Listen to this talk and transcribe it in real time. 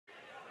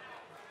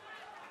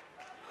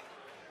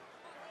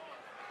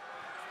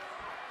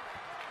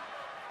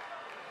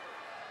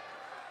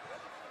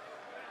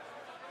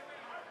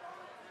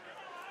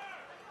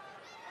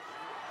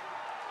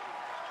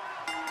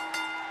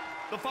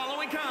The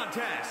following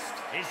contest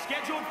is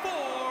scheduled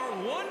for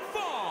one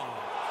fall.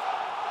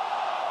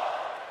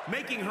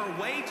 Making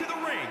her way to the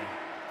ring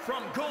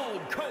from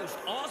Gold Coast,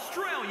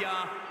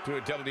 Australia. Two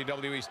of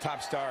WWE's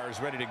top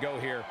stars ready to go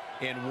here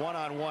in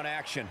one-on-one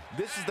action.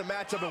 This is the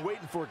match I've been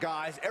waiting for,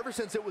 guys. Ever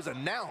since it was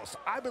announced,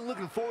 I've been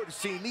looking forward to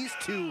seeing these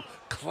two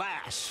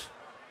clash.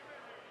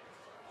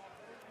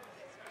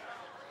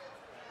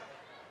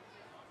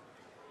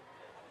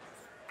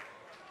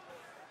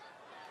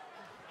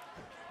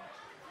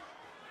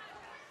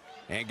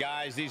 And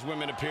guys, these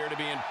women appear to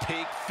be in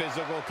peak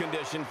physical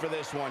condition for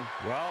this one.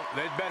 Well,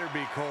 they'd better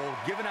be, Cole.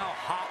 Given how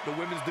hot the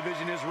women's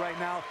division is right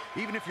now,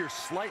 even if you're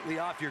slightly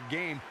off your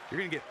game, you're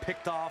going to get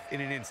picked off in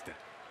an instant.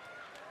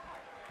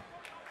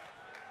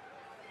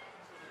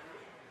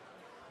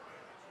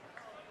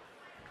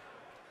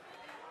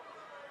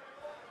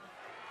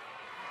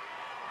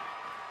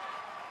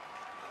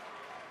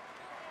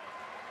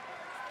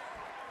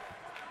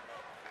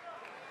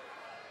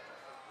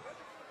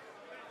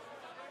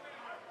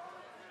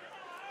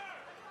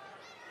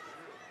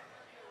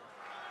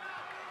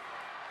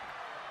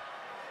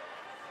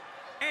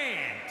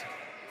 And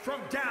from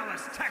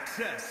Dallas,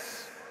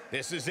 Texas.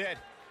 This is it.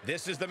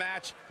 This is the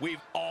match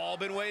we've all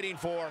been waiting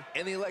for.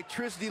 And the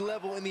electricity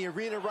level in the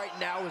arena right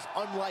now is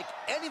unlike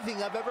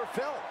anything I've ever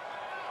felt.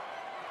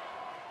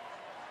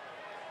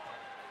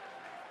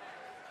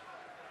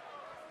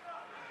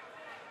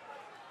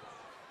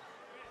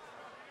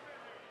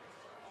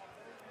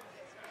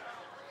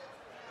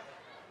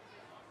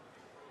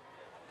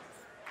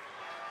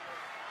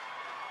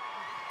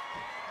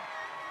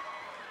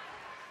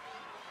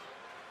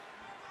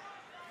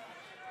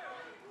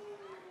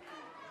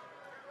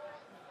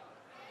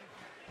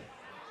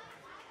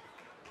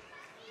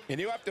 And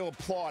you have to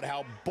applaud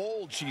how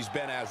bold she's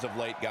been as of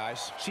late,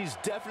 guys. She's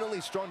definitely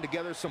strung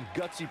together some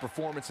gutsy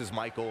performances,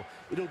 Michael.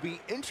 It'll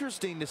be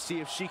interesting to see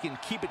if she can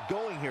keep it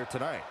going here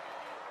tonight.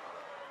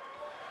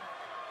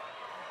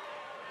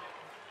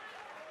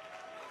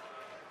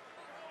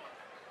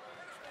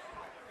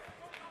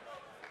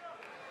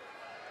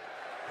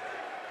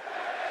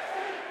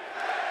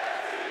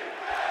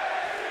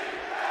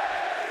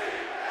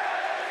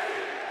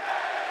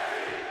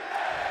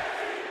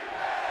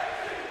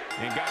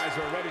 And guys,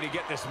 we're ready to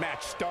get this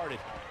match started.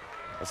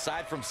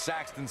 Aside from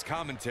Saxton's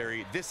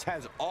commentary, this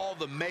has all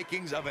the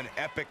makings of an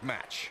epic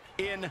match.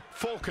 In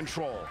full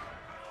control.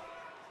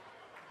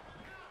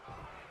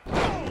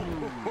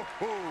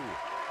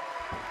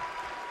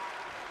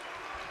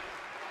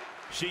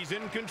 She's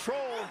in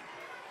control.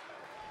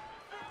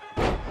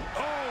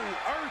 Oh,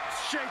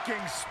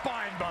 earth-shaking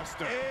spine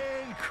buster.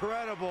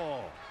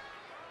 Incredible.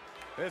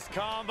 This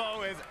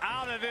combo is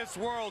out of this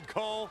world,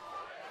 Cole.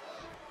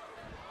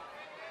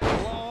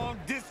 Long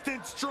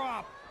distance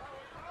drop.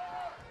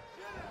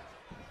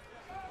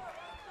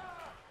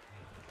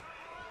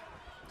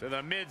 To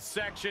the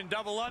midsection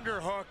double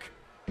underhook.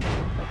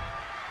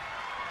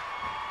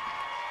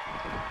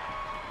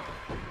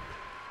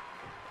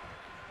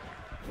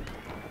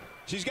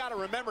 She's got to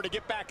remember to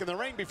get back in the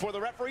ring before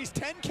the referee's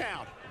 10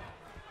 count.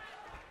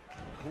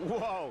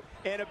 Whoa,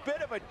 and a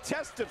bit of a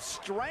test of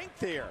strength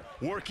here.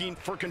 Working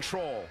for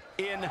control,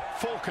 in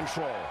full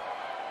control.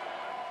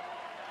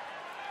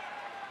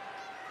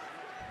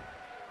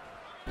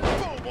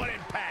 Boom, what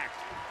impact.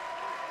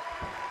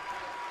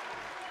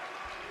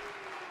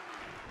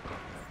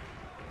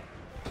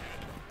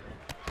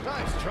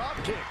 Nice drop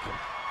kick.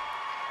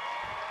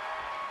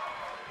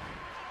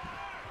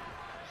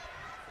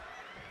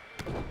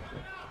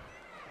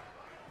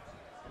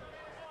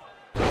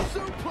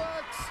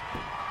 Suplex.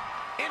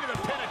 Into the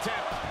pin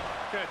attempt.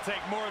 Gonna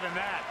take more than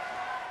that.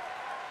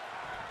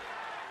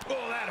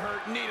 Oh, that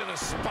hurt. Knee to the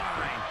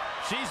spine.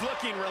 She's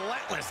looking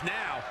relentless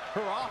now.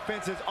 Her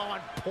offense is on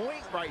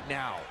point right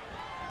now.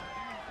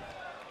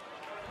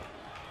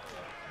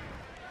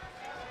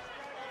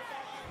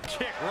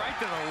 Kick right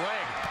to the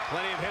leg.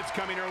 Plenty of hits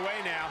coming her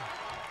way now.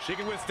 She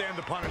can withstand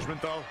the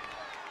punishment, though.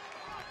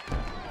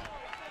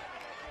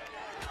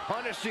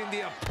 Punishing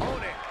the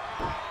opponent.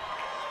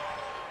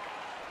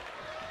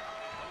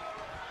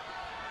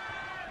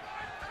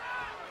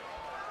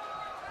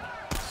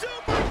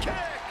 Super kick.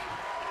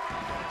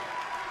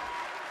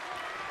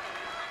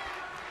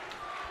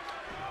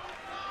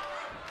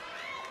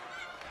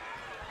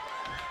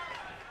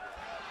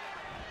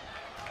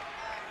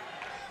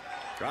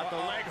 Got the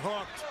leg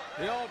hooked.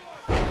 The old...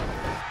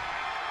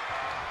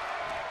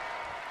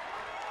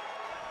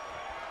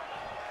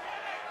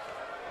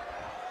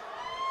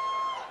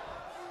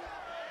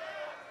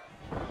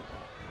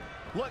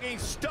 Looking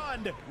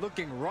stunned.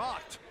 Looking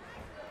rocked.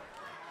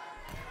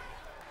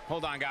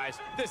 Hold on, guys.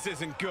 This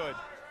isn't good.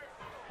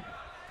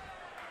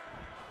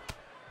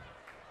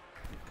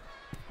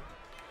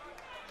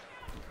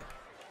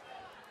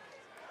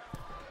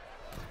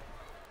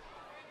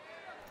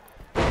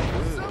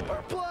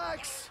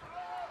 Superplex.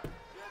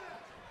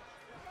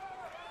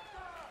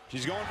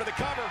 She's going for the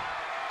cover.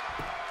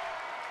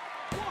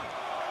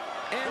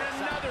 And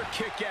another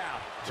kick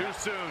out. Too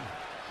soon.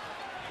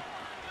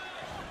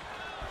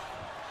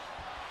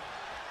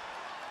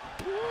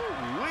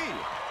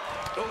 Woo-wee.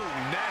 Oh,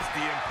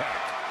 nasty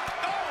impact.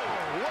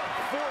 Oh, what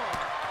for?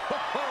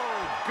 Oh,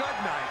 good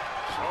night.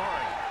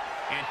 Sorry.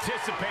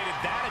 Anticipated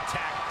that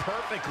attack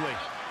perfectly.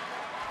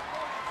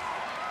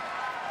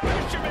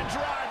 Fisherman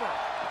driver.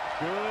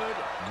 Good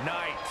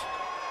night.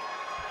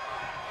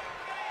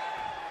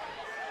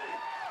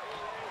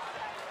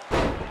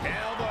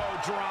 Elbow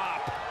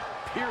drop.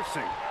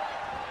 Piercing.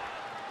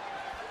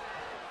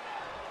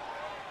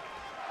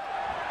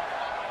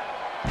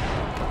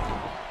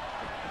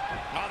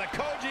 Oh, the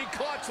Koji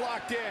clutch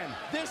locked in.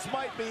 This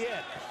might be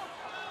it.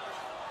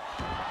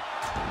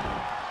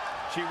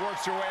 She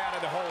works her way out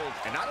of the hold.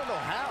 And I don't know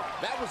how.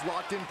 That was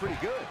locked in pretty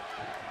good.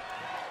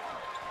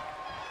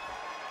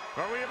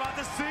 Are we about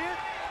to see it?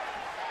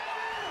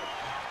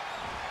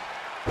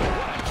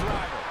 What a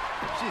driver.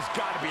 She's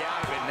got to be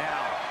out of it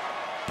now.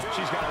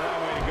 She's got a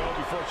long way to go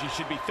before she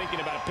should be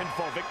thinking about a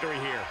pinfall victory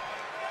here.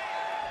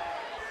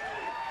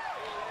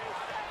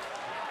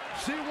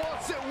 She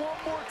wants it one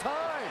more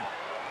time.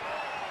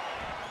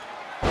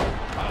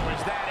 Oh,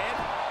 is that it?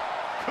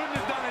 Couldn't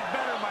have done it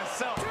better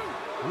myself.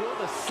 Will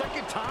the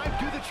second time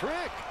do the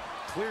trick?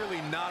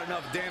 Clearly not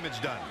enough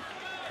damage done.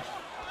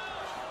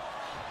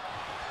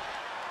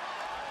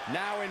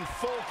 Now in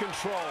full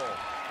control.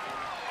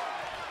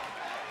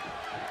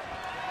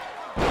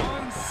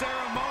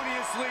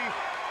 Unceremoniously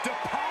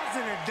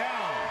deposited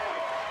down.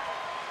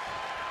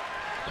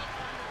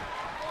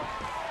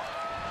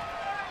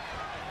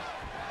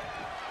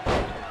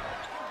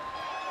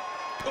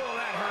 Oh,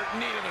 that hurt.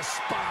 Knee to the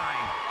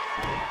spine.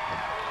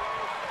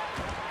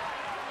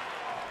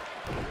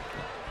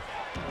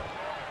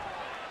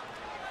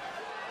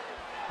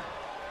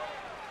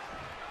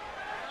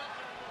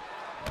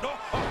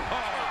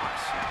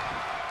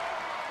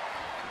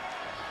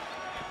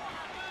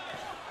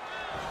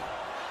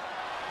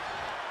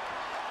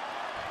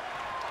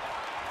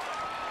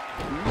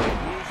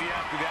 Woozy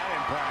after that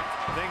impact.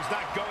 Things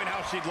not going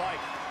how she'd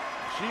like.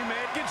 She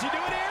made. Can she do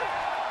it here?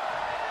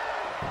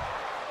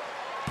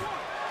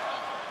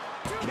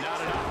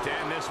 Not enough to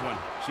end this one.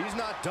 She's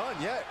not done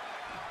yet.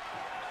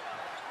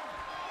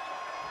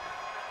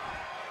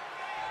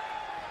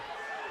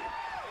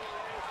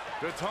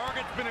 The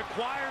target's been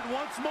acquired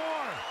once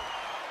more.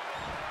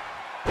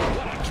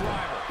 What a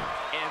driver.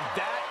 And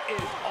that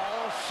is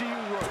all she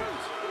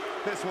wrote.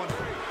 This one.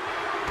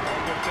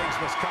 All good things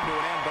must come to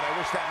an end, but I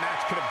wish that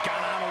match could have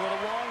gone on a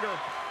little longer.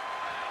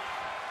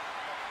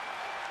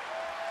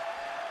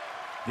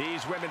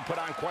 These women put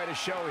on quite a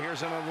show.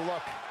 Here's another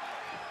look.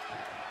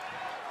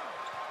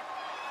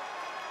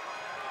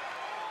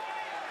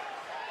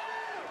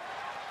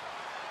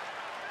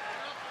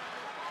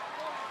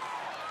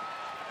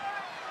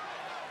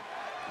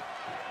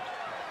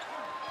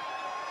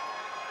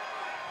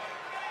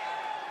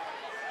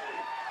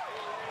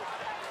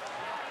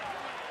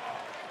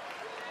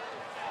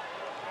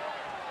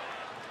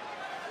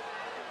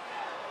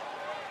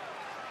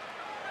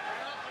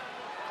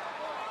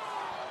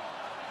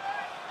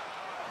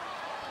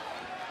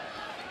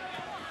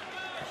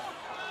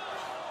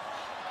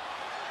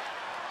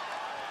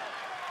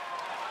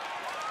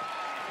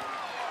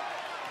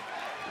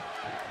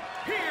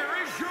 Here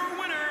is your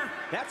winner.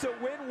 That's a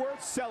win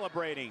worth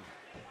celebrating.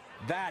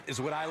 That is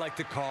what I like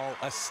to call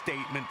a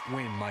statement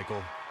win,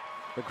 Michael.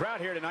 The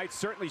crowd here tonight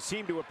certainly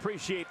seemed to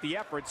appreciate the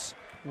efforts.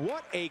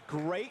 What a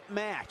great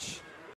match.